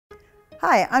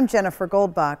Hi, I'm Jennifer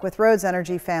Goldbach with Rhoads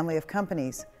Energy family of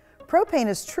companies. Propane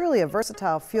is truly a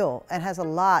versatile fuel and has a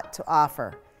lot to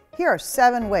offer. Here are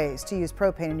 7 ways to use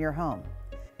propane in your home.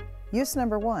 Use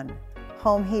number 1,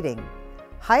 home heating.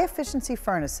 High-efficiency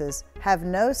furnaces have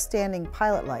no standing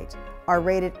pilot light, are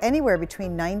rated anywhere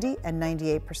between 90 and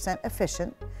 98%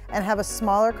 efficient, and have a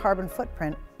smaller carbon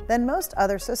footprint than most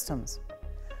other systems.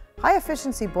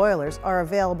 High-efficiency boilers are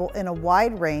available in a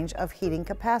wide range of heating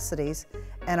capacities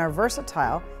and are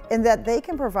versatile in that they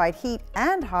can provide heat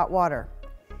and hot water.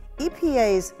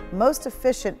 EPA's most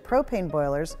efficient propane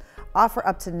boilers offer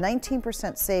up to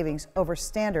 19% savings over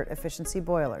standard efficiency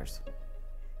boilers.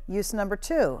 Use number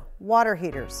 2, water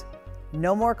heaters.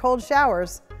 No more cold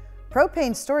showers.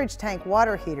 Propane storage tank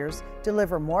water heaters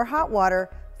deliver more hot water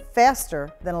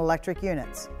faster than electric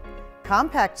units.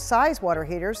 Compact size water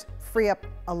heaters free up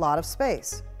a lot of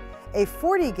space. A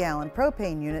 40-gallon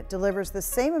propane unit delivers the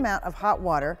same amount of hot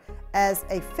water as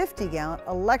a 50-gallon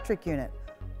electric unit,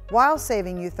 while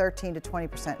saving you 13 to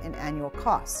 20% in annual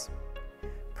costs.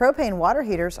 Propane water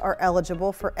heaters are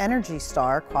eligible for Energy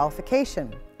Star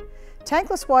qualification.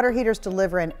 Tankless water heaters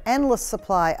deliver an endless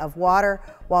supply of water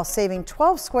while saving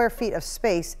 12 square feet of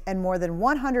space and more than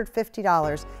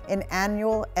 $150 in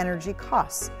annual energy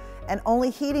costs, and only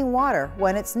heating water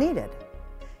when it's needed.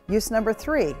 Use number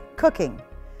 3, cooking.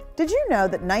 Did you know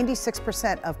that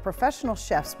 96% of professional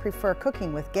chefs prefer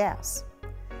cooking with gas?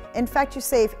 In fact, you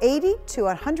save $80 to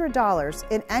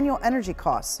 $100 in annual energy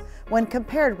costs when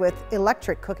compared with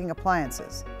electric cooking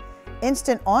appliances.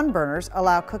 Instant on burners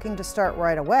allow cooking to start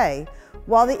right away,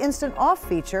 while the instant off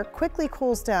feature quickly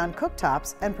cools down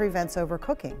cooktops and prevents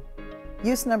overcooking.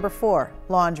 Use number 4,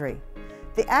 laundry.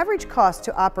 The average cost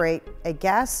to operate a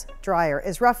gas dryer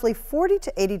is roughly $40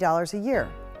 to $80 a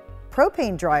year.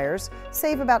 Propane dryers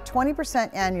save about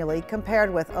 20% annually compared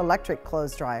with electric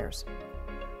clothes dryers.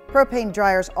 Propane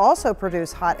dryers also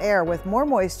produce hot air with more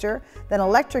moisture than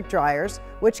electric dryers,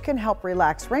 which can help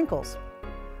relax wrinkles.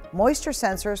 Moisture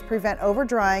sensors prevent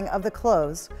over-drying of the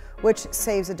clothes, which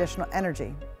saves additional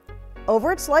energy.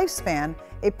 Over its lifespan,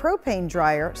 a propane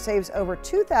dryer saves over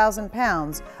 2,000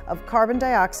 pounds of carbon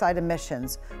dioxide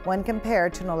emissions when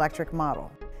compared to an electric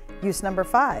model. Use number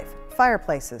 5,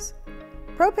 fireplaces.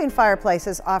 Propane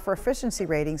fireplaces offer efficiency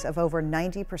ratings of over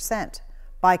 90%.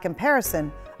 By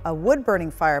comparison, a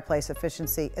wood-burning fireplace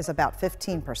efficiency is about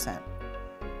 15%.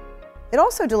 It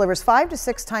also delivers 5 to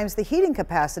 6 times the heating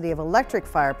capacity of electric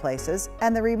fireplaces,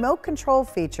 and the remote control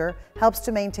feature helps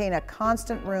to maintain a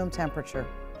constant room temperature.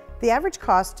 The average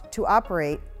cost to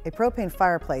operate a propane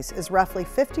fireplace is roughly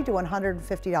 $50 to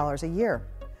 $150 a year.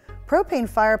 Propane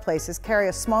fireplaces carry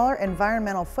a smaller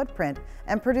environmental footprint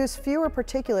and produce fewer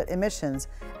particulate emissions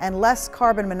and less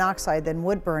carbon monoxide than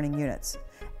wood-burning units.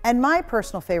 And my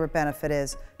personal favorite benefit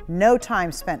is no time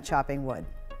spent chopping wood.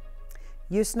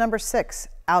 Use number 6,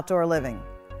 outdoor living.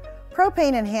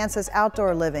 Propane enhances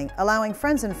outdoor living, allowing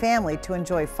friends and family to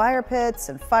enjoy fire pits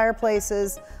and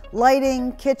fireplaces,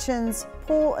 lighting, kitchens,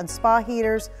 pool and spa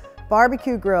heaters,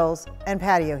 barbecue grills, and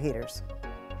patio heaters.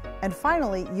 And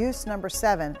finally, use number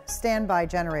 7, standby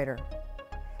generator.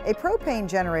 A propane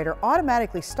generator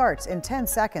automatically starts in 10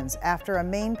 seconds after a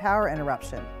main power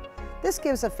interruption. This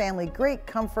gives a family great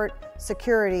comfort,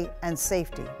 security, and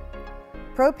safety.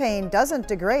 Propane doesn't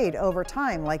degrade over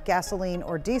time like gasoline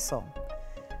or diesel.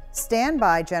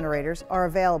 Standby generators are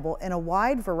available in a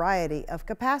wide variety of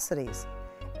capacities.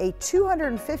 A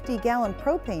 250-gallon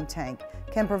propane tank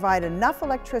can provide enough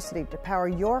electricity to power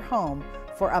your home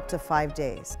for up to 5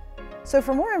 days. So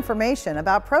for more information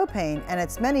about propane and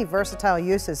its many versatile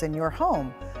uses in your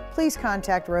home, please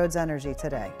contact Rhoads Energy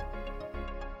today.